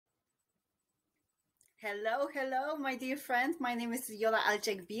Hello, hello, my dear friend. My name is Jola,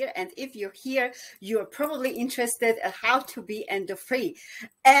 and if you're here, you're probably interested in how to be endo-free.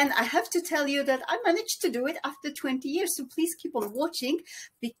 And I have to tell you that I managed to do it after 20 years. So please keep on watching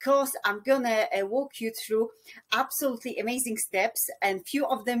because I'm gonna walk you through absolutely amazing steps, and few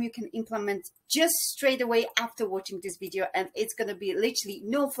of them you can implement just straight away after watching this video. And it's gonna be literally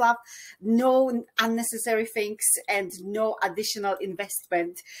no fluff, no unnecessary things, and no additional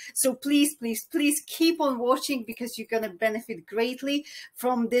investment. So please, please, please keep on watching because you're going to benefit greatly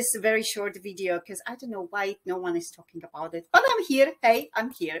from this very short video, because I don't know why no one is talking about it, but I'm here. Hey, I'm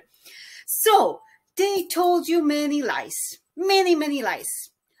here. So they told you many lies, many lies.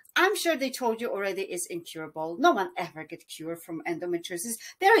 I'm sure they told you already it's incurable. No one ever get cured from endometriosis.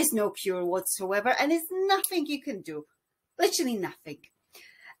 There is no cure whatsoever, and it's nothing you can do. Literally nothing.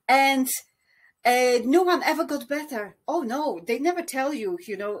 And no one ever got better. Oh no, they never tell you,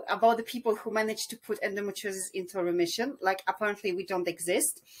 about the people who managed to put endometriosis into remission. Like apparently we don't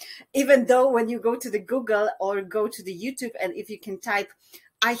exist. Even though when you go to the Google or go to the YouTube, and if you can type,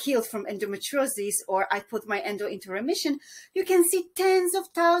 I healed from endometriosis or I put my endo into remission, you can see tens of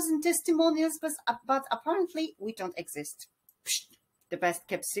thousands testimonials, but apparently we don't exist. Psh, the best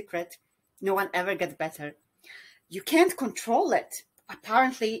kept secret. No one ever got better. You can't control it.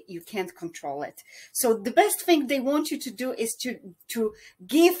 Apparently you can't control it. So the best thing they want you to do is to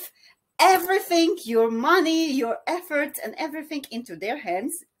give everything, your money, your effort and everything into their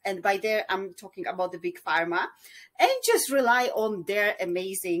hands. And by there, I'm talking about the big pharma, and just rely on their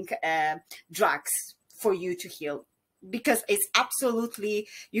amazing drugs for you to heal. Because it's absolutely,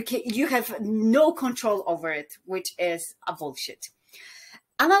 you have no control over it, which is a bullshit.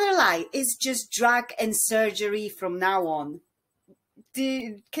 Another lie is just drug and surgery from now on.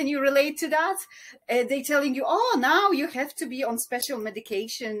 Can you relate to that? They telling you, oh, now you have to be on special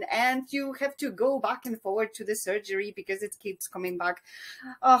medication and you have to go back and forward to the surgery because it keeps coming back.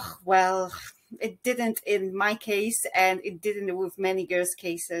 Oh, well, it didn't in my case, and it didn't with many girls'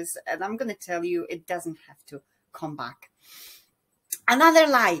 cases. And I'm going to tell you, it doesn't have to come back. Another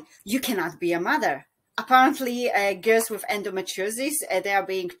lie, you cannot be a mother. Apparently, girls with endometriosis, they are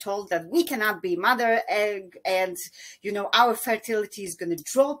being told that we cannot be mother, and our fertility is going to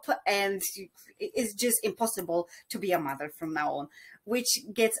drop, and it's just impossible to be a mother from now on, which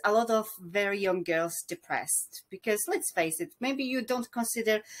gets a lot of very young girls depressed. Because let's face it, maybe you don't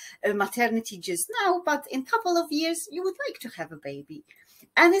consider maternity just now, but in a couple of years you would like to have a baby,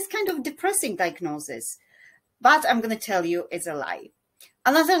 and it's kind of depressing diagnosis. But I'm going to tell you, it's a lie.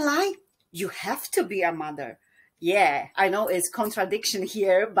 Another lie, you have to be a mother. Yeah, I know it's contradiction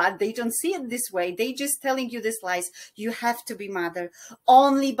here, but they don't see it this way. They just telling you this lies. You have to be mother.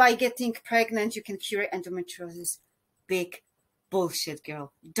 Only by getting pregnant you can cure endometriosis. Big bullshit,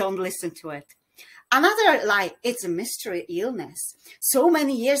 girl. Don't listen to it. Another lie, it's a mystery illness. So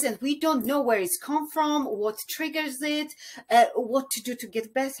many years and we don't know where it's come from, what triggers it, what to do to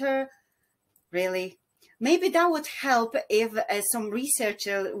get better. Really? Maybe that would help if some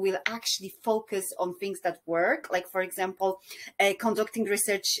researcher will actually focus on things that work, like, for example, conducting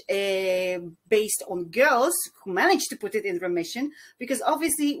research based on girls who managed to put it in remission, because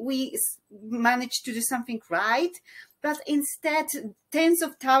obviously we managed to do something right. But instead, tens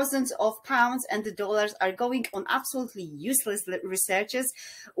of thousands of pounds and the dollars are going on absolutely useless researches,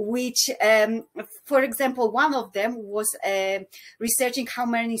 which, for example, one of them was researching how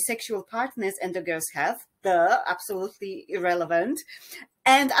many sexual partners endo girls have. Absolutely irrelevant.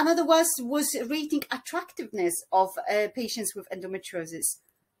 And another was rating attractiveness of patients with endometriosis.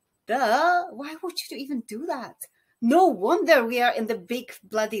 Why would you even do that? No wonder we are in the big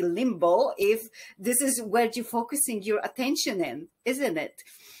bloody limbo if this is where you're focusing your attention in, isn't it?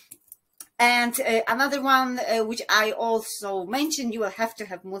 And another one, which I also mentioned, you will have to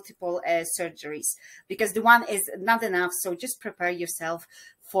have multiple surgeries because the one is not enough. So just prepare yourself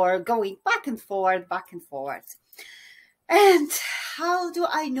for going back and forward, back and forward. And how do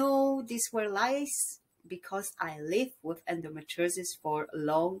I know these were lies? Because I live with endometriosis for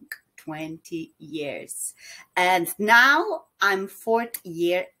long 20 years. And now I'm 4th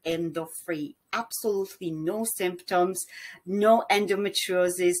year endo-free. Absolutely no symptoms, no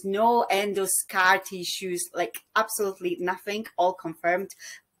endometriosis, no endo scar tissues, like absolutely nothing, all confirmed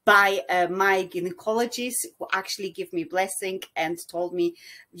by my gynecologist, who actually gave me blessing and told me,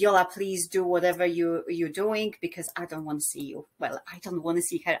 Jola, please do whatever you're doing because I don't want to see you. Well, I don't want to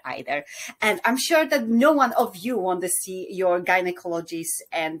see her either. And I'm sure that no one of you want to see your gynecologist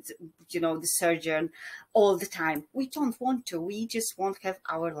and, the surgeon all the time. We don't want to. We just want to have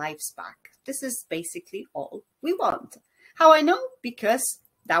our lives back. This is basically all we want. How I know? Because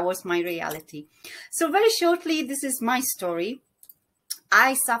That was my reality. So very shortly, this is my story.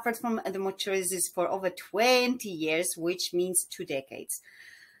 I suffered from endometriosis for over 20 years, which means 2 decades.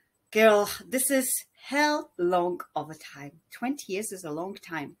 Girl, this is hell long of a time. 20 years is a long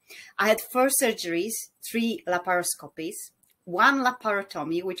time. I had 4 surgeries, 3 laparoscopies, 1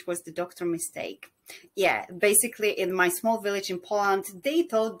 laparotomy, which was the doctor mistake. Yeah, basically in my small village in Poland, they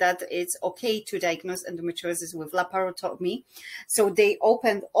thought that it's okay to diagnose endometriosis with laparotomy. So they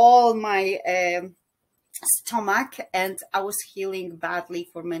opened all my stomach and I was healing badly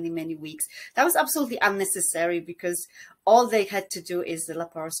for many, many weeks. That was absolutely unnecessary because all they had to do is the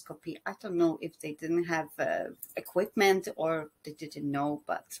laparoscopy. I don't know if they didn't have equipment or they didn't know,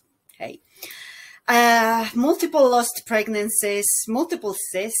 but hey. Multiple lost pregnancies, multiple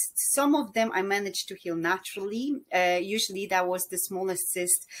cysts. Some of them I managed to heal naturally. Usually that was the smallest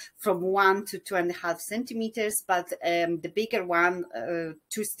cyst from 1 to 2.5 centimeters, but the bigger one,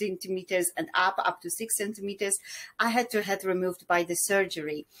 2 centimeters and up to 6 centimeters, I had to have removed by the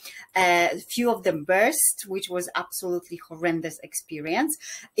surgery. A few of them burst, which was absolutely horrendous experience.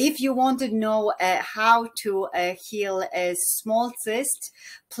 If you want to know how to heal a small cyst,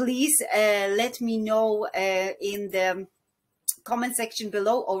 please let me know in the comment section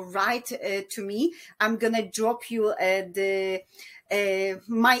below or write to me. I'm gonna drop you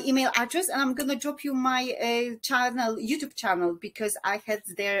my email address, and I'm gonna drop you my YouTube channel, because I had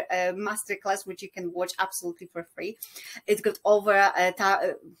their masterclass, which you can watch absolutely for free. It got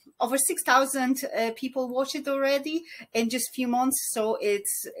over 6,000 people watch it already in just a few months, so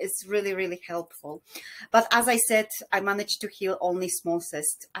it's really, really helpful. But as I said, I managed to heal only small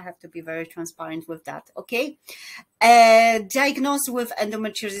cysts. I have to be very transparent with that, okay? Diagnosed with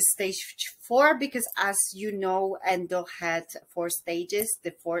endometriosis stage 4, because as you know, endo had 4 stages.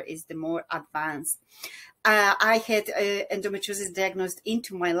 The 4 is the more advanced. I had endometriosis diagnosed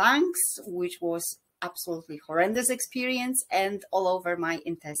into my lungs, which was absolutely horrendous experience, and all over my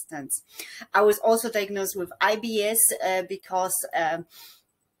intestines. I was also diagnosed with IBS because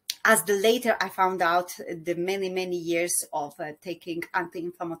as the later I found out, the many, many years of taking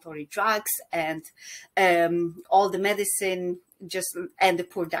anti-inflammatory drugs and all the medicine and the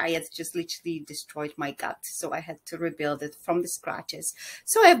poor diet just literally destroyed my gut. So I had to rebuild it from the scratches.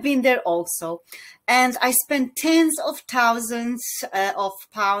 So I've been there also. And I spent tens of thousands of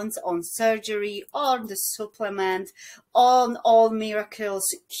pounds on surgery, on the supplement, on all miracles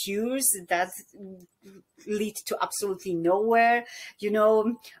cures that lead to absolutely nowhere, you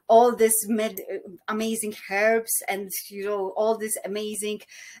know, all this amazing herbs and, you know, all these amazing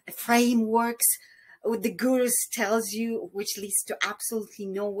frameworks the gurus tells you, which leads to absolutely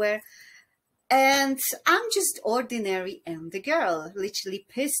nowhere. And I'm just ordinary and the girl, literally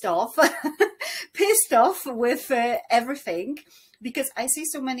pissed off, pissed off with everything, because I see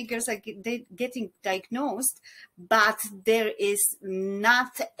so many girls are getting diagnosed, but there is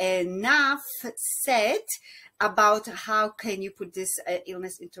not enough said about how can you put this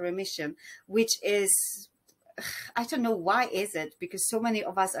illness into remission, which is, I don't know why is it, because so many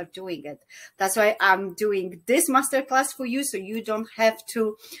of us are doing it. That's why I'm doing this masterclass for you, so you don't have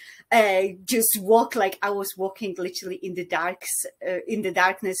to just walk like I was walking, literally in the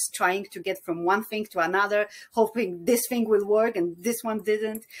darkness, trying to get from one thing to another, hoping this thing will work and this one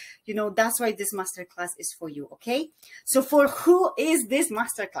didn't. You know, that's why this masterclass is for you, okay? So for who is this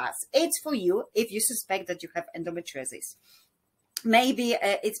masterclass? It's for you if you suspect that you have endometriosis. Maybe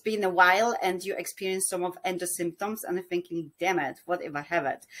it's been a while and you experience some of endo symptoms and are thinking, damn it, what if I have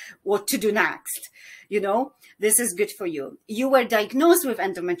it? What to do next? You know, this is good for you. You were diagnosed with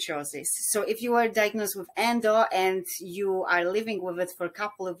endometriosis. So if you were diagnosed with endo and you are living with it for a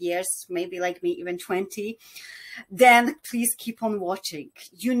couple of years, maybe like me, even 20, then please keep on watching.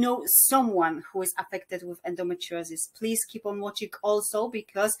 You know someone who is affected with endometriosis. Please keep on watching also,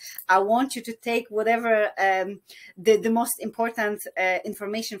 because I want you to take whatever the most important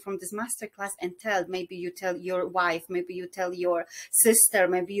information from this masterclass and tell. Maybe you tell your wife, maybe you tell your sister,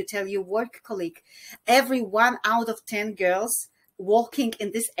 maybe you tell your work colleague. Every 1 out of 10 girls walking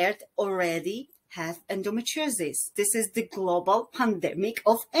in this earth already have endometriosis. This is the global pandemic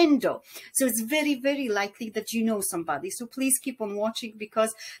of endo. So it's very, very likely that you know somebody. So please keep on watching,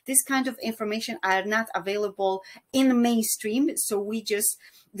 because this kind of information are not available in mainstream. So we just,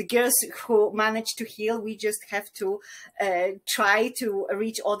 the girls who manage to heal, we just have to try to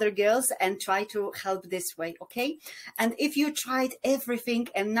reach other girls and try to help this way, okay? And if you tried everything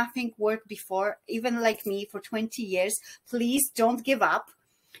and nothing worked before, even like me for 20 years, please don't give up.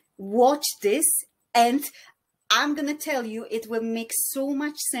 Watch this, and I'm gonna tell you, it will make so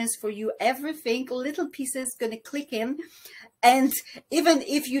much sense for you. Everything, little pieces gonna click in, And even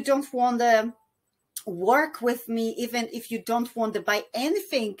if you don't want to work with me, even if you don't want to buy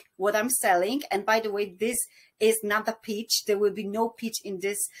anything what I'm selling, and by the way, this is not a pitch, there will be no pitch in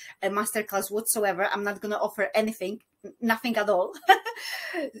this masterclass whatsoever. I'm not going to offer anything, nothing at all.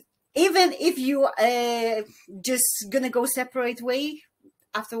 Even if you just gonna go separate way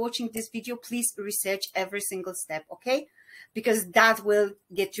after watching this video, please research every single step, okay? Because that will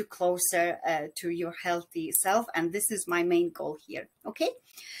get you closer to your healthy self. And this is my main goal here, okay?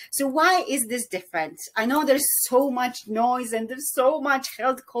 So why is this different? I know there's so much noise and there's so much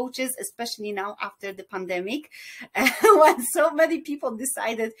health coaches, especially now after the pandemic, when so many people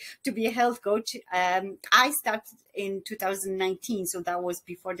decided to be a health coach. I started in 2019, so that was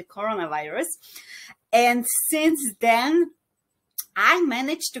before the coronavirus. And since then, I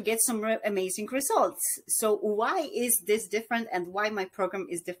managed to get some amazing results. So why is this different, and why my program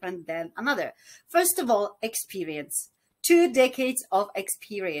is different than another? First of all, experience. 2 decades of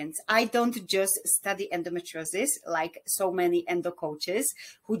experience. I don't just study endometriosis like so many endo coaches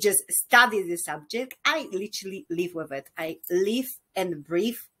who just study the subject. I literally live with it. I live and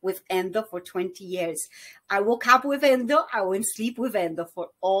breathe with endo for 20 years. I woke up with endo. I went sleep with endo for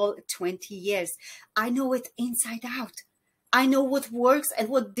all 20 years. I know it inside out. I know what works and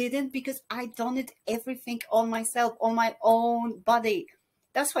what didn't, because I done it everything on myself, on my own body.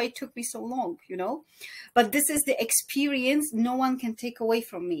 That's why it took me so long, you know. But this is the experience no one can take away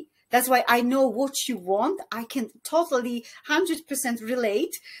from me. That's why I know what you want. I can totally 100%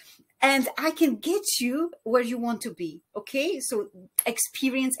 relate, and I can get you where you want to be. Okay. So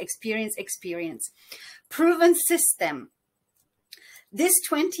experience, experience, experience. Proven system. This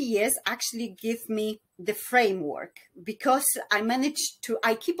 20 years actually give me the framework, because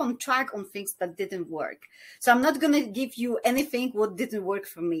I keep on track on things that didn't work. So I'm not going to give you anything what didn't work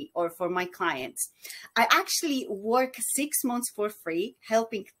for me or for my clients. I actually work 6 months for free,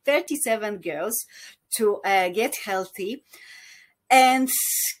 helping 37 girls to get healthy. And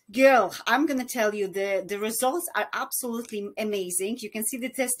girl, I'm going to tell you, the results are absolutely amazing. You can see the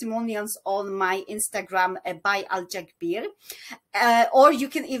testimonials on my Instagram by Aljagbir. Or you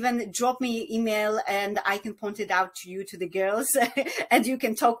can even drop me an email and I can point it out to you, to the girls, and you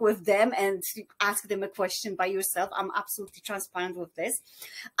can talk with them and ask them a question by yourself. I'm absolutely transparent with this.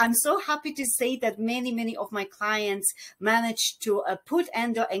 I'm so happy to say that many of my clients managed to put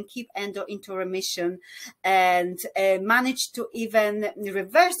endo and keep endo into remission, and managed to even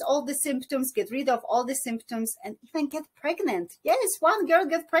reverse all the symptoms, get rid of all the symptoms, and even get pregnant. Yes, one girl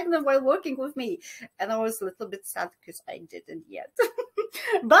got pregnant while working with me, and I was a little bit sad because I didn't yet.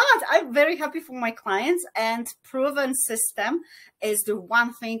 But I'm very happy for my clients, and proven system is the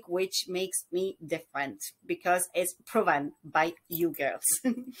one thing which makes me different, because it's proven by you girls.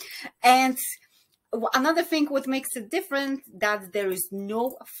 And another thing what makes it different, that there is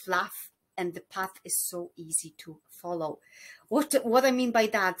no fluff and the path is so easy to follow. What I mean by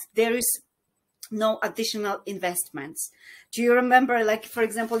that, there is no additional investments. Do you remember, like, for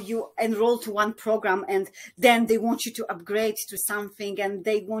example, you enroll to one program and then they want you to upgrade to something, and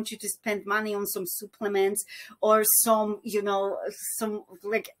they want you to spend money on some supplements or some, you know, some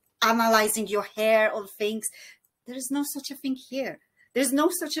like analyzing your hair or things. There is no such a thing here. There's no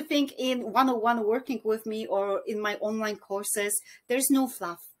such a thing in one-on-one working with me or in my online courses. There's no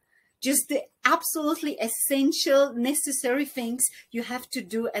fluff. Just the absolutely essential, necessary things you have to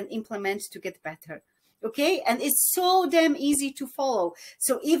do and implement to get better. Okay. And it's so damn easy to follow.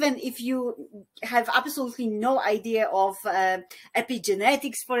 So even if you have absolutely no idea of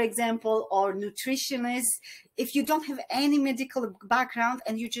epigenetics, for example, or nutritionists, if you don't have any medical background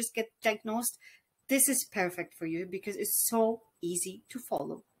and you just get diagnosed, this is perfect for you, because it's so easy to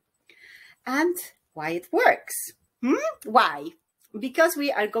follow. And why it works? Why? Because we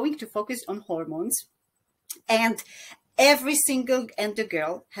are going to focus on hormones, and every single endo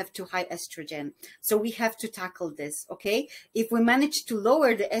girl have too high estrogen. So we have to tackle this, okay? If we manage to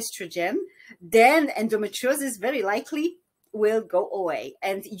lower the estrogen, then endometriosis very likely will go away,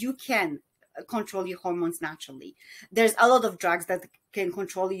 and you can control your hormones naturally. There's a lot of drugs that can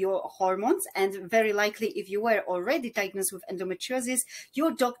control your hormones, and very likely if you were already diagnosed with endometriosis,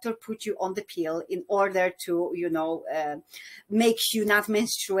 your doctor put you on the pill in order to, you know, make you not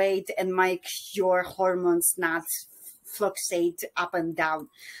menstruate and make your hormones not fluctuate up and down.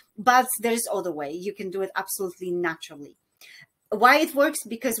 But there's other way. You can do it absolutely naturally. Why it works?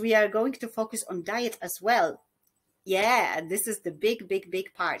 Because we are going to focus on diet as well. Yeah, this is the big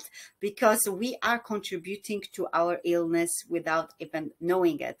part, because we are contributing to our illness without even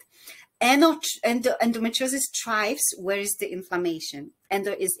knowing it. Endometriosis thrives where is the inflammation.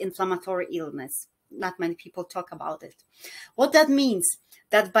 Endo is inflammatory illness. not many people talk about it. What that means,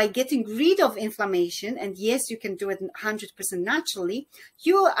 that by getting rid of inflammation, and yes, you can do it 100% naturally,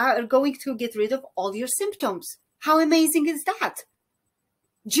 you are going to get rid of all your symptoms. How amazing is that?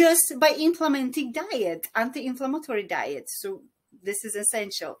 Just by implementing diet, anti-inflammatory diet. So this is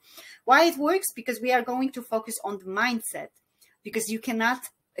essential. Why it works? Because we are going to focus on the mindset, because you cannot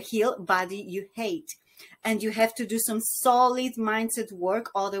heal body you hate. And you have to do some solid mindset work.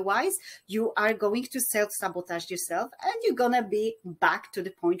 Otherwise, you are going to self-sabotage yourself and you're going to be back to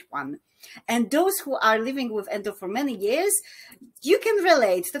the point one. And those who are living with endo for many years, you can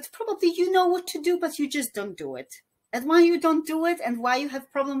relate that probably you know what to do, but you just don't do it. And why you don't do it and why you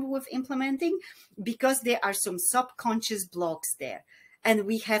have problem with implementing? Because there are some subconscious blocks there and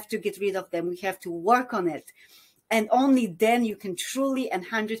we have to get rid of them. We have to work on it. And only then you can truly and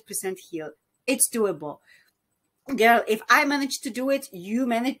 100% heal. It's doable. Girl, if I managed to do it, you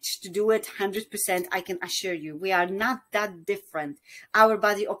managed to do it 100%. I can assure you, we are not that different. Our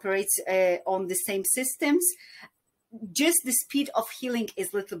body operates on the same systems. Just the speed of healing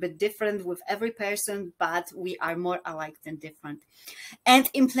is a little bit different with every person, but we are more alike than different.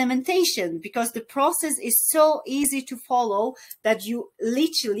 And implementation, because the process is so easy to follow that you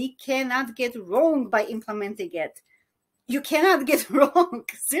literally cannot get wrong by implementing it. You cannot get wrong,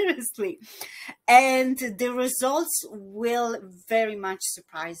 seriously. And the results will very much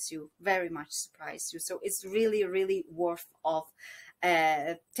surprise you, very much surprise you. So it's really, really worth of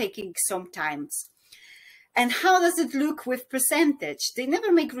taking some time. And how does it look with percentage? They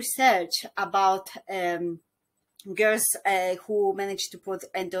never make research about girls who managed to put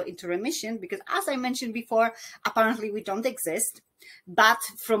endo into remission, because as I mentioned before, apparently we don't exist. But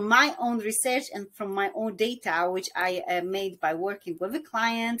from my own research and from my own data, which I made by working with the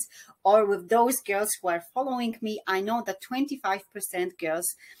clients or with those girls who are following me, I know that 25%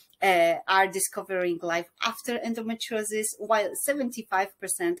 girls are discovering life after endometriosis, while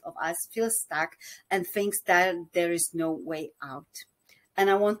 75% of us feel stuck and thinks that there is no way out.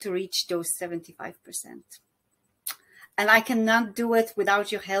 And I want to reach those 75%. And I cannot do it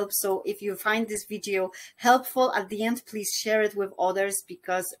without your help. So if you find this video helpful at the end, please share it with others,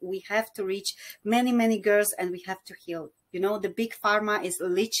 because we have to reach many, many girls and we have to heal. You know, the big pharma is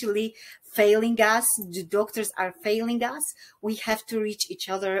literally failing us. The doctors are failing us. We have to reach each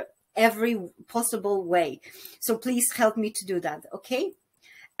other every possible way. So please help me to do that, okay?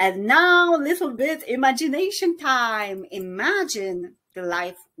 And now a little bit imagination time. Imagine the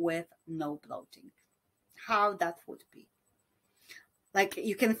life with no bloating. How that would be. Like,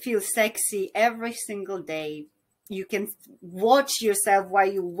 you can feel sexy every single day. You can watch yourself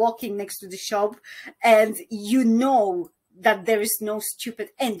while you're walking next to the shop and you know that there is no stupid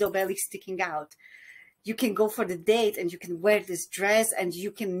endo belly sticking out. You can go for the date and you can wear this dress and you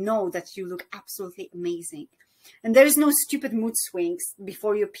can know that you look absolutely amazing. And there is no stupid mood swings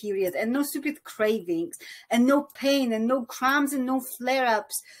before your period, and no stupid cravings, and no pain, and no cramps, and no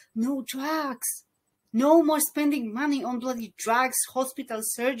flare-ups, no drugs. No more spending money on bloody drugs, hospital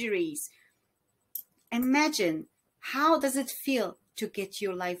surgeries. Imagine, how does it feel to get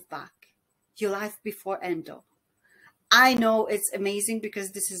your life back? Your life before endo. I know it's amazing,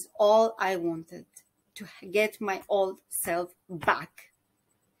 because this is all I wanted, to get my old self back.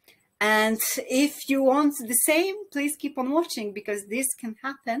 And if you want the same, please keep on watching, because this can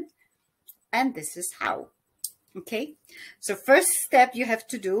happen. And this is how. Okay? So first step you have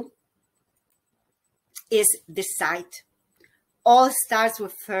to do is decide. All starts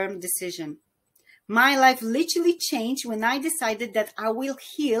with firm decision. My life literally changed when I decided that I will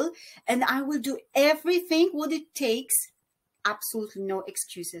heal and I will do everything what it takes. Absolutely no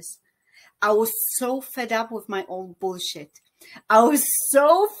excuses. I was so fed up with my own bullshit. I was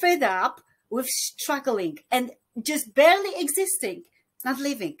so fed up with struggling and just barely existing, not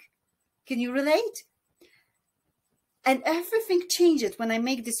living. Can you relate? And everything changed when I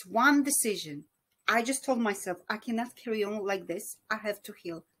make this one decision. I just told myself, I cannot carry on like this. I have to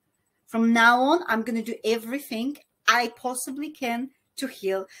heal. From now on, I'm going to do everything I possibly can to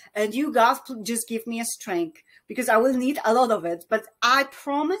heal. And you guys just give me a strength, because I will need a lot of it. But I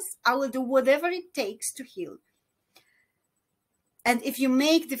promise I will do whatever it takes to heal. And if you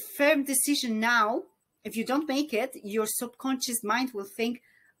make the firm decision now, if you don't make it, your subconscious mind will think,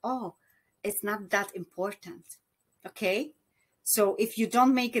 oh, it's not that important. Okay? So if you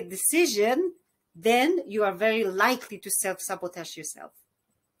don't make a decision, then you are very likely to self-sabotage yourself.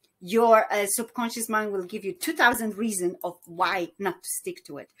 Your subconscious mind will give you 2,000 reasons of why not to stick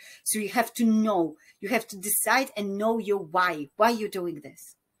to it. So you have to know, you have to decide and know your why you're doing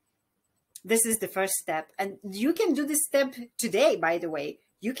this. This is the first step. And you can do this step today, by the way.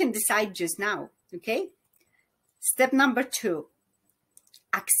 You can decide just now. Okay. Step number 2,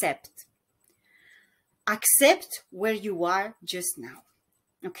 accept. Accept where you are just now.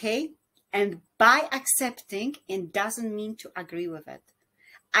 Okay. And by accepting, it doesn't mean to agree with it.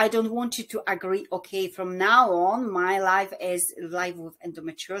 I don't want you to agree, okay, from now on, my life is life with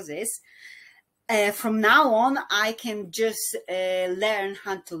endometriosis. From now on, I can just learn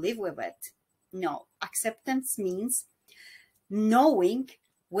how to live with it. No, acceptance means knowing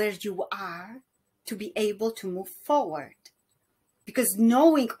where you are to be able to move forward. Because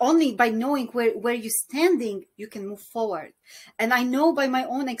only by knowing where you're standing, you can move forward. And I know by my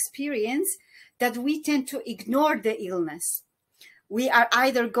own experience that we tend to ignore the illness. We are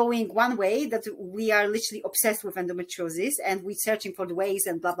either going one way, that we are literally obsessed with endometriosis and we're searching for the ways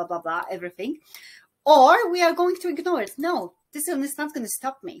and blah, blah, blah, blah, everything. Or we are going to ignore it. No, this illness is not going to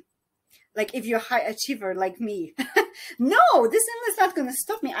stop me. Like if you're a high achiever like me, no, this illness is not going to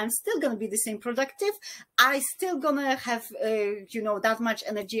stop me. I'm still going to be the same productive. I still going to have, that much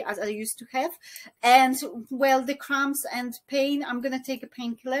energy as I used to have. And well, the cramps and pain, I'm going to take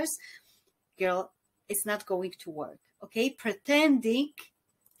painkillers. Girl, it's not going to work. Okay, pretending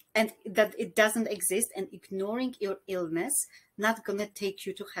and that it doesn't exist and ignoring your illness not gonna take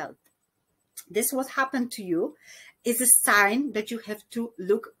you to health. This what happened to you is a sign that you have to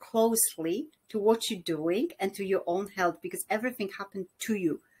look closely to what you're doing and to your own health, because everything happened to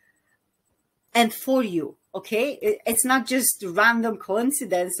you and for you. Okay, it's not just random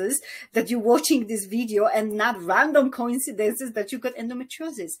coincidences that you're watching this video and not random coincidences that you got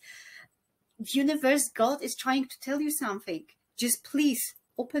endometriosis. Universe, God is trying to tell you something. Just please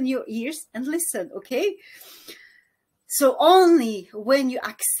open your ears and listen, okay? So only when you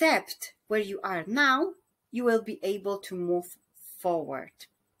accept where you are now, you will be able to move forward.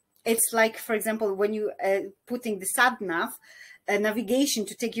 It's like, for example, when you putting the sat nav navigation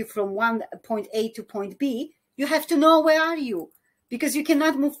to take you from point A to point B, you have to know where are you, because you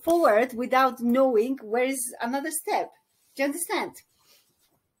cannot move forward without knowing where is another step. Do you understand?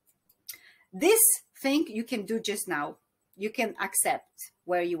 This thing you can do just now. You can accept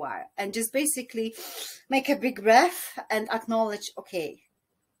where you are and just basically make a big breath and acknowledge, okay,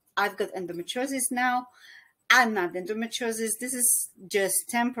 I've got endometriosis now. I'm not endometriosis. This is just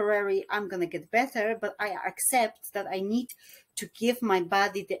temporary. I'm going to get better, but I accept that I need to give my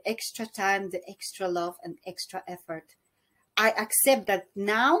body the extra time, the extra love and extra effort. I accept that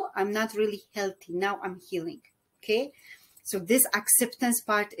now I'm not really healthy. Now I'm healing. Okay. So this acceptance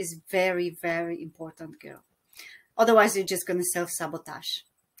part is very, very important, girl. Otherwise, you're just going to self-sabotage.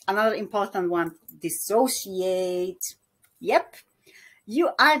 Another important one, dissociate. Yep, you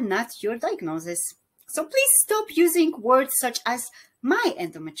are not your diagnosis. So please stop using words such as my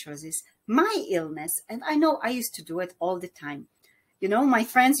endometriosis, my illness. And I know I used to do it all the time. You know, my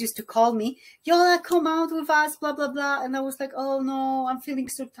friends used to call me, Jola, come out with us, blah, blah, blah. And I was like, oh no, I'm feeling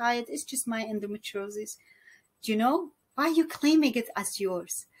so tired. It's just my endometriosis. Do you know? Why are you claiming it as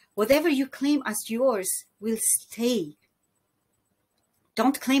yours? Whatever you claim as yours will stay.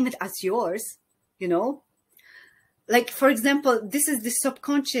 Don't claim it as yours, you know? Like, for example, this is the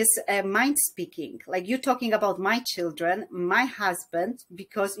subconscious mind speaking. Like you're talking about my children, my husband,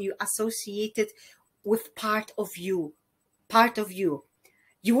 because you associated with part of you. Part of you.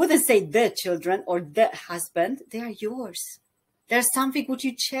 You wouldn't say the children or the husband. They are yours. There's something which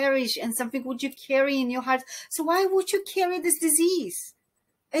you cherish and something which you carry in your heart. So why would you carry this disease?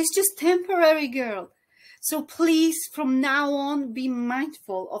 It's just temporary, girl. So please, from now on, be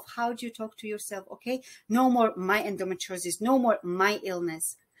mindful of how you talk to yourself, okay? No more my endometriosis, no more my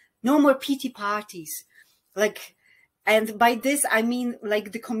illness, no more pity parties. Like, and by this, I mean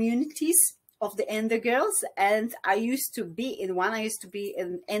like the communities of the Endo girls. And I used to be in one, I used to be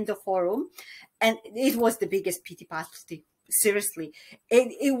in Endo forum, and it was the biggest pity party. Seriously,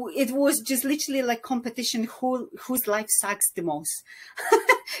 it was just literally like competition whose life sucks the most.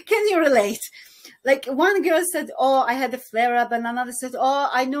 Can you relate? Like one girl said, oh, I had a flare up, and another said, oh,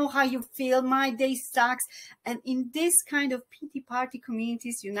 I know how you feel, my day sucks. And in this kind of pity party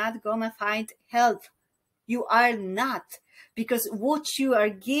communities, you're not gonna find help. You are not, because what you are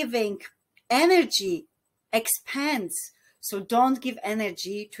giving energy expands. So don't give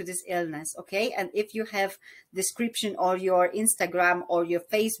energy to this illness, okay? And if you have description or your Instagram or your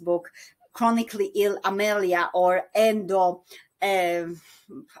Facebook, chronically ill Amelia or Endo, I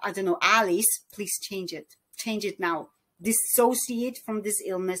don't know, Alice, please change it. Change it now. Dissociate from this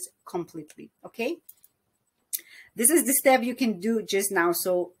illness completely, okay? This is the step you can do just now.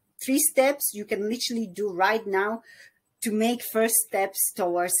 So 3 steps you can literally do right now to make first steps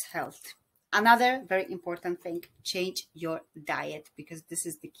towards health. Another very important thing, change your diet, because this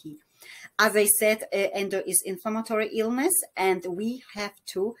is the key. As I said, endo is inflammatory illness, and we have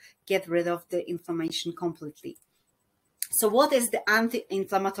to get rid of the inflammation completely. So what is the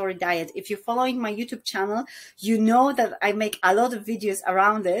anti-inflammatory diet? If you're following my YouTube channel, you know that I make a lot of videos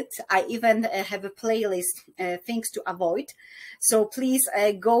around it. I even have a playlist, things to avoid. So please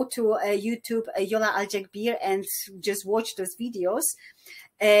go to YouTube, Jola Alcek-Beer, and just watch those videos.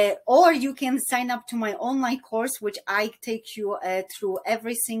 Or you can sign up to my online course, which I take you through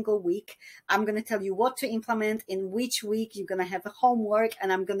every single week. I'm going to tell you what to implement in which week. You're going to have a homework,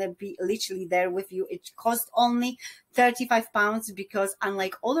 and I'm going to be literally there with you. It costs only £35 because,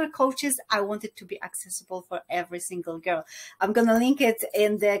 unlike other coaches, I want it to be accessible for every single girl. I'm going to link it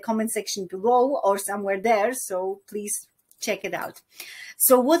in the comment section below or somewhere there. So please check it out.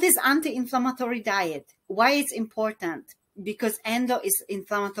 So what is anti-inflammatory diet? Why it's important? Because endo is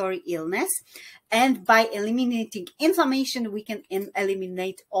inflammatory illness, and by eliminating inflammation, we can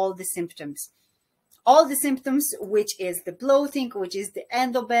eliminate all the symptoms. All the symptoms, which is the bloating, which is the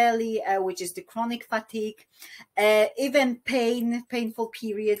endobelly, which is the chronic fatigue, even painful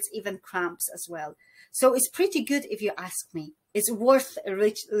periods, even cramps as well. So it's pretty good if you ask me. It's worth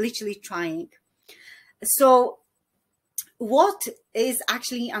literally trying. So what is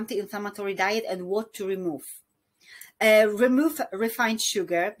actually anti-inflammatory diet and what to remove? Remove refined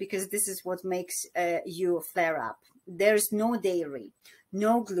sugar, because this is what makes you flare up. There's no dairy,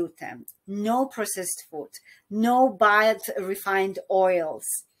 no gluten, no processed food, no bad refined oils,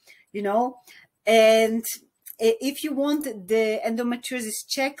 you know. And if you want the endometriosis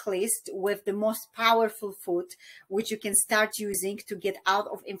checklist with the most powerful food, which you can start using to get out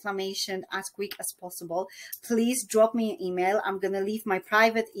of inflammation as quick as possible, please drop me an email. I'm going to leave my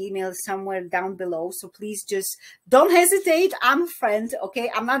private email somewhere down below. So please just don't hesitate. I'm a friend, okay?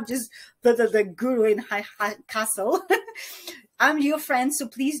 I'm not just the guru in high castle. I'm your friend, so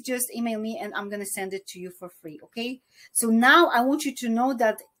please just email me and I'm going to send it to you for free, okay? So now I want you to know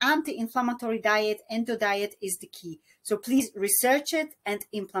that anti-inflammatory diet, endo diet, is the key. So please research it and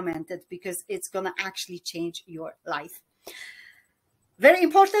implement it, because it's going to actually change your life. Very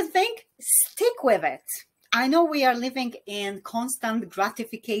important thing, stick with it. I know we are living in constant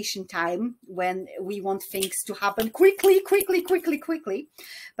gratification time when we want things to happen quickly,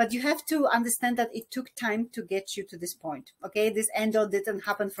 but you have to understand that it took time to get you to this point, okay? This endo didn't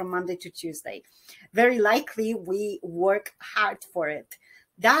happen from Monday to Tuesday. Very likely we work hard for it.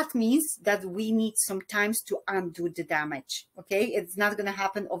 That means that we need some time to undo the damage, okay? It's not going to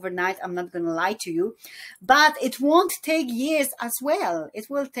happen overnight. I'm not going to lie to you, but it won't take years as well. It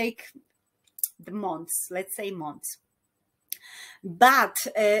will take the months, let's say months. But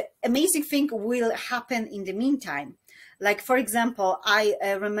amazing thing will happen in the meantime. Like, for example, I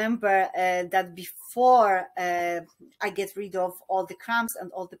remember that before I get rid of all the cramps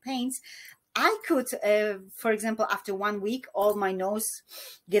and all the pains, I could, for example, after 1 week, all my nose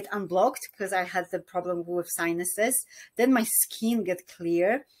get unblocked because I had the problem with sinuses. Then my skin get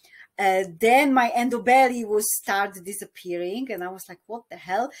clear. Then my endobelly will start disappearing, and I was like, what the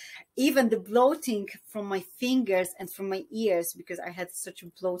hell? Even the bloating from my fingers and from my ears, because I had such a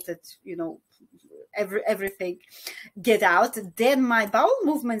bloated, you know, everything get out. Then my bowel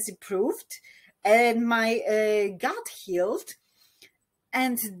movements improved and my gut healed.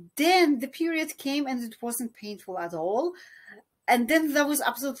 And then the period came and it wasn't painful at all. And then there was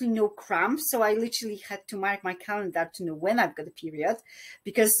absolutely no cramps. So I literally had to mark my calendar to know when I've got a period,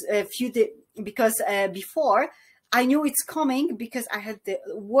 because before I knew it's coming, because I had the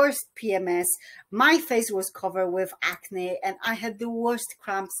worst PMS. My face was covered with acne and I had the worst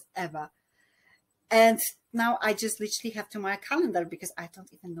cramps ever. And now I just literally have to mark calendar because I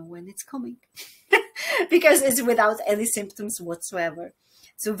don't even know when it's coming because it's without any symptoms whatsoever.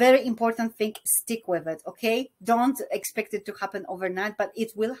 So very important thing, stick with it, okay? Don't expect it to happen overnight, but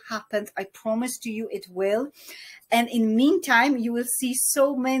it will happen. I promise to you it will. And in meantime, you will see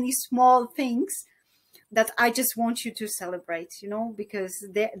so many small things that I just want you to celebrate, you know, because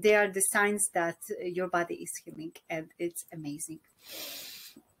they are the signs that your body is healing, and it's amazing.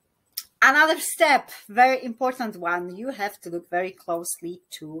 Another step, very important one, you have to look very closely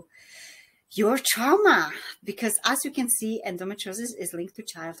to your trauma, because as you can see, endometriosis is linked to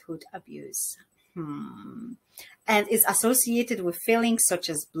childhood abuse. And is associated with feelings such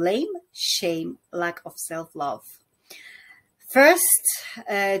as blame, shame, lack of self-love. First,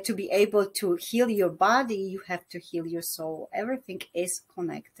 to be able to heal your body, you have to heal your soul. Everything is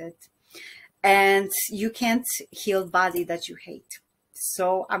connected. And you can't heal body that you hate.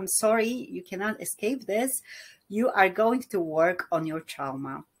 So I'm sorry, you cannot escape this. You are going to work on your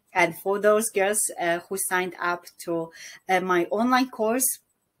trauma. And for those girls who signed up to my online course,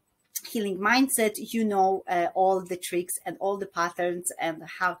 Healing Mindset, you know all the tricks and all the patterns and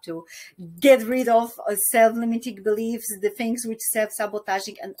how to get rid of self-limiting beliefs, the things which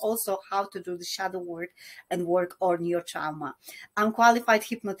self-sabotaging, and also how to do the shadow work and work on your trauma. I'm qualified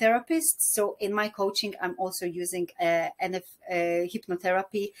hypnotherapist, so in my coaching, I'm also using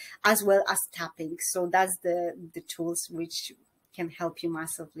hypnotherapy as well as tapping. So that's the tools which can help you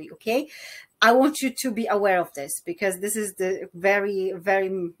massively. Okay, I want you to be aware of this, because this is the very, very,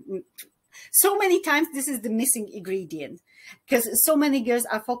 so many times this is the missing ingredient, because so many girls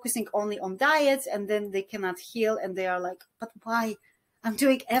are focusing only on diets and then they cannot heal, and they are like, but why? I'm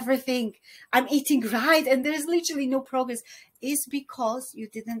doing everything, I'm eating right, and there's literally no progress. It's because you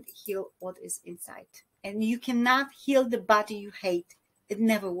didn't heal what is inside, and you cannot heal the body you hate. It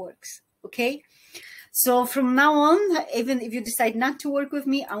never works. Okay, so from now on, even if you decide not to work with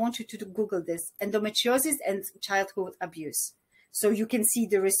me, I want you to Google this: endometriosis and childhood abuse. So you can see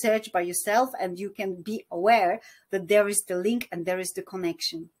the research by yourself, and you can be aware that there is the link and there is the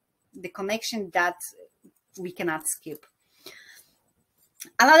connection that we cannot skip.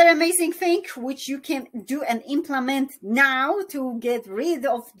 Another amazing thing which you can do and implement now to get rid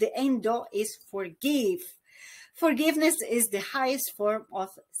of the endo is forgive. Forgiveness is the highest form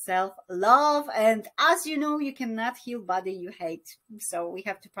of self-love. And as you know, you cannot heal body you hate. So we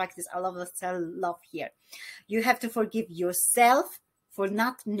have to practice a lot of self-love here. You have to forgive yourself for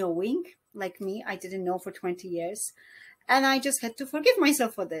not knowing. Like me, I didn't know for 20 years. And I just had to forgive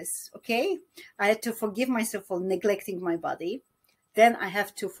myself for this, okay? I had to forgive myself for neglecting my body. Then I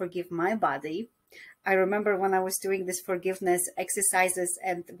have to forgive my body. I remember when I was doing this forgiveness exercises,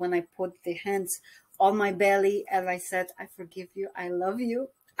 and when I put the hands on my belly and I said, I forgive you, I love you,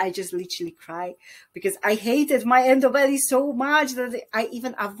 I just literally cry, because I hated my endo belly so much that I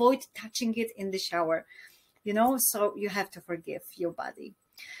even avoid touching it in the shower, you know. So you have to forgive your body.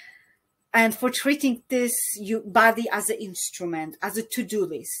 And for treating this your body as an instrument, as a to-do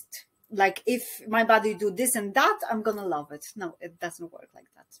list, like if my body do this and that, I'm gonna love it. No, it doesn't work like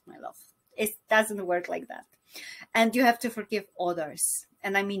that, my love. It doesn't work like that. And you have to forgive others.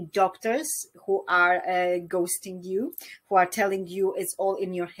 And I mean doctors who are ghosting you, who are telling you it's all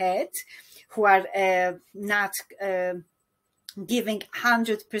in your head, who are not giving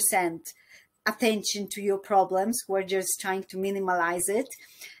 100% attention to your problems, who are just trying to minimize it,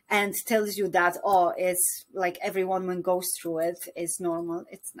 and tells you that, oh, it's like every woman goes through it, it's normal.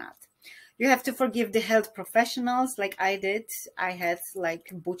 It's not. You have to forgive the health professionals, like I did. I had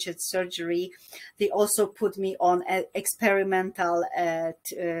like butchered surgery. They also put me on experimental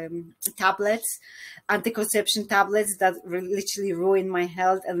tablets, anticonception tablets that literally ruined my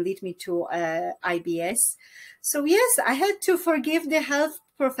health and lead me to IBS. So yes, I had to forgive the health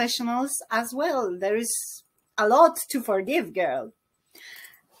professionals as well. There is a lot to forgive, girl.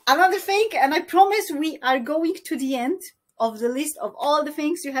 Another thing, and I promise we are going to the end of the list of all the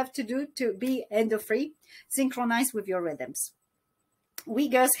things you have to do to be endo-free: synchronize with your rhythms. We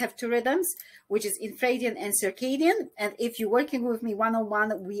girls have two rhythms, which is infradian and circadian. And if you're working with me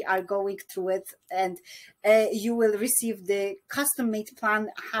one-on-one, we are going through it, and you will receive the custom-made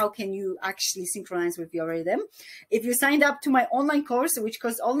plan. How can you actually synchronize with your rhythm? If you signed up to my online course, which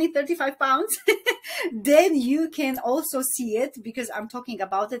costs only 35 pounds, then you can also see it, because I'm talking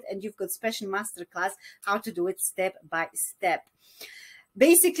about it, and you've got special masterclass how to do it step by step.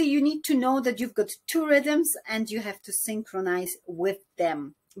 Basically, you need to know that you've got two rhythms and you have to synchronize with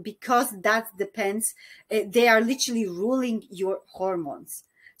them, because that depends. They are literally ruling your hormones.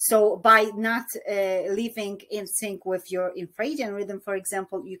 So by not living in sync with your infradian rhythm, for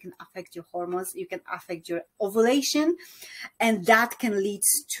example, you can affect your hormones, you can affect your ovulation, and that can lead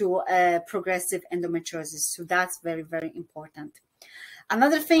to progressive endometriosis. So that's very, very important.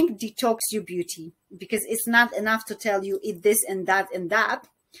 Another thing, detox your beauty, because it's not enough to tell you eat this and that and that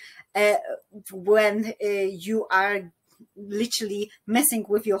when you are literally messing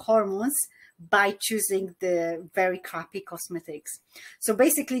with your hormones by choosing the very crappy cosmetics. So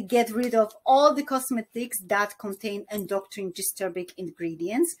basically get rid of all the cosmetics that contain endocrine disturbing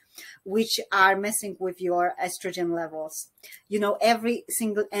ingredients, which are messing with your estrogen levels. You know, every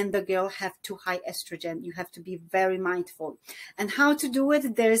single endo girl have too high estrogen. You have to be very mindful. And how to do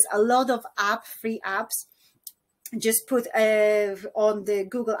it? There's a lot of free apps. Just put on the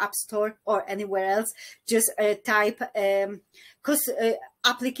Google App Store or anywhere else, just type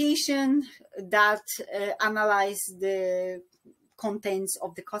application that analyze the contents of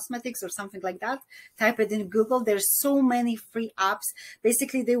the cosmetics or something like that. Type it in Google. There's so many free apps.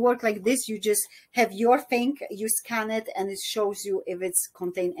 Basically, they work like this. You just have your thing, you scan it, and it shows you if it's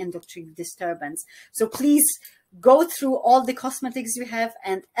contain endocrine disturbance. So please go through all the cosmetics you have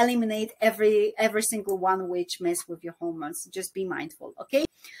and eliminate every single one which mess with your hormones. Just be mindful, okay?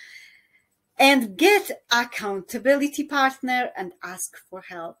 And get accountability partner and ask for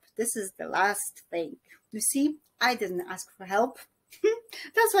help. This is the last thing. You see, I didn't ask for help.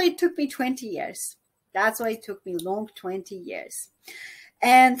 That's why it took me 20 years. That's why it took me long 20 years.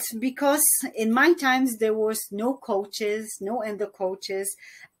 And because in my times, there was no coaches, no endo coaches,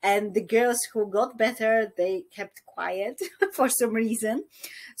 and the girls who got better, they kept quiet for some reason.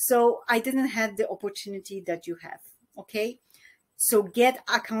 So I didn't have the opportunity that you have, okay? So get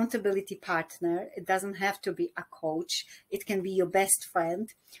accountability partner. It doesn't have to be a coach. It can be your best friend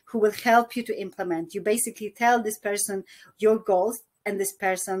who will help you to implement. You basically tell this person your goals, and this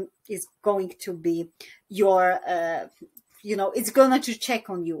person is going to be your, it's going to check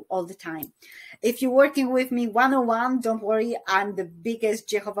on you all the time. If you're working with me one-on-one, don't worry. I'm the biggest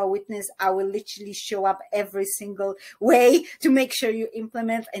Jehovah's Witness. I will literally show up every single way to make sure you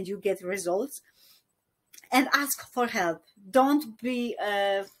implement and you get results. And ask for help. Don't be,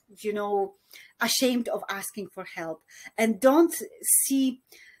 ashamed of asking for help. And don't see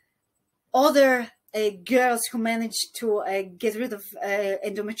other girls who manage to get rid of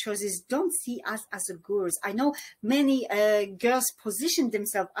endometriosis. Don't see us as a gurus. I know many girls position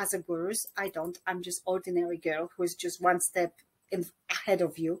themselves as a gurus. I don't. I'm just ordinary girl who is just one step ahead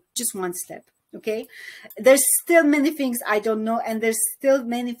of you. Just one step. Okay. There's still many things I don't know, and there's still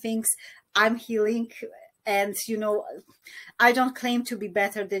many things I'm healing. And, I don't claim to be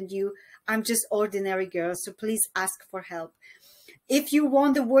better than you. I'm just ordinary girl. So please ask for help. If you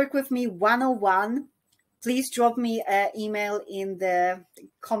want to work with me one-on-one, please drop me an email in the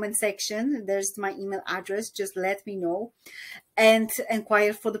comment section. There's my email address. Just let me know and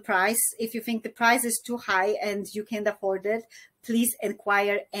inquire for the price. If you think the price is too high and you can't afford it, please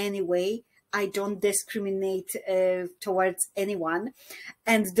inquire anyway. I don't discriminate towards anyone.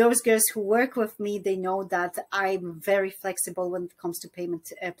 And those girls who work with me, they know that I'm very flexible when it comes to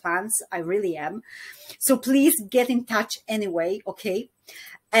payment plans. I really am. So please get in touch anyway, okay?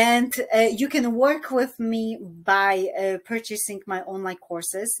 And you can work with me by purchasing my online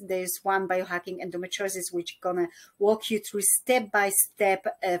courses. There's one, Biohacking Endometriosis, which gonna walk you through step by step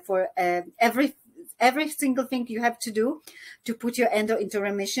for every single thing you have to do to put your endo into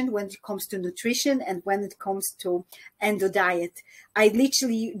remission when it comes to nutrition and when it comes to endo diet. I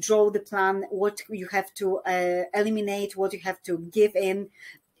literally draw the plan, what you have to eliminate, what you have to give in,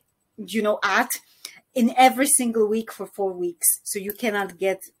 add in every single week for 4 weeks. So you cannot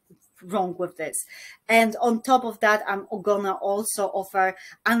get wrong with this. And on top of that, I'm gonna also offer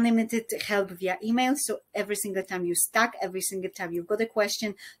unlimited help via email. So every single time you stuck, every single time you've got a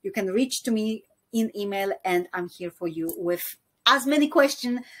question, you can reach to me in email, and I'm here for you with as many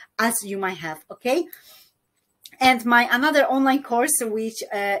questions as you might have, okay? And my another online course, which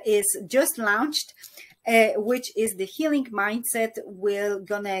is just launched, which is the healing mindset, will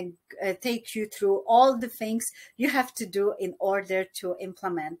gonna take you through all the things you have to do in order to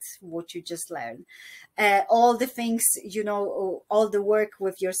implement what you just learned. All the things, all the work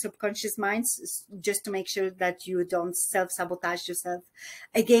with your subconscious minds, just to make sure that you don't self-sabotage yourself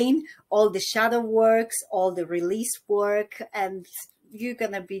again, all the shadow works, all the release work, and you're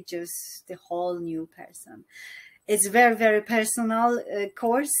gonna be just the whole new person. It's very, very personal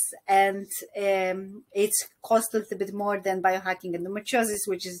course, and it's cost a little bit more than Biohacking Endometriosis,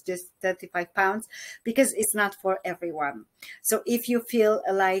 which is just £35, because it's not for everyone. So if you feel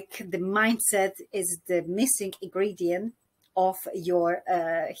like the mindset is the missing ingredient of your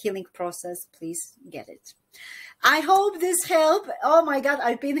healing process, please get it. I hope this helped. Oh my God,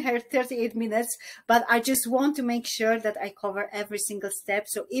 I've been here 38 minutes, but I just want to make sure that I cover every single step.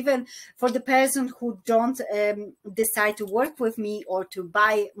 So even for the person who don't decide to work with me or to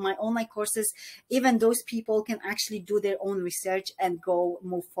buy my online courses, even those people can actually do their own research and go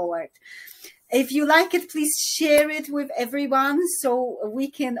move forward. If you like it, please share it with everyone so we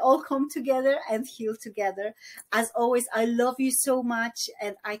can all come together and heal together. As always, I love you so much,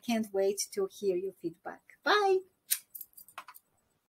 and I can't wait to hear your feedback. Bye.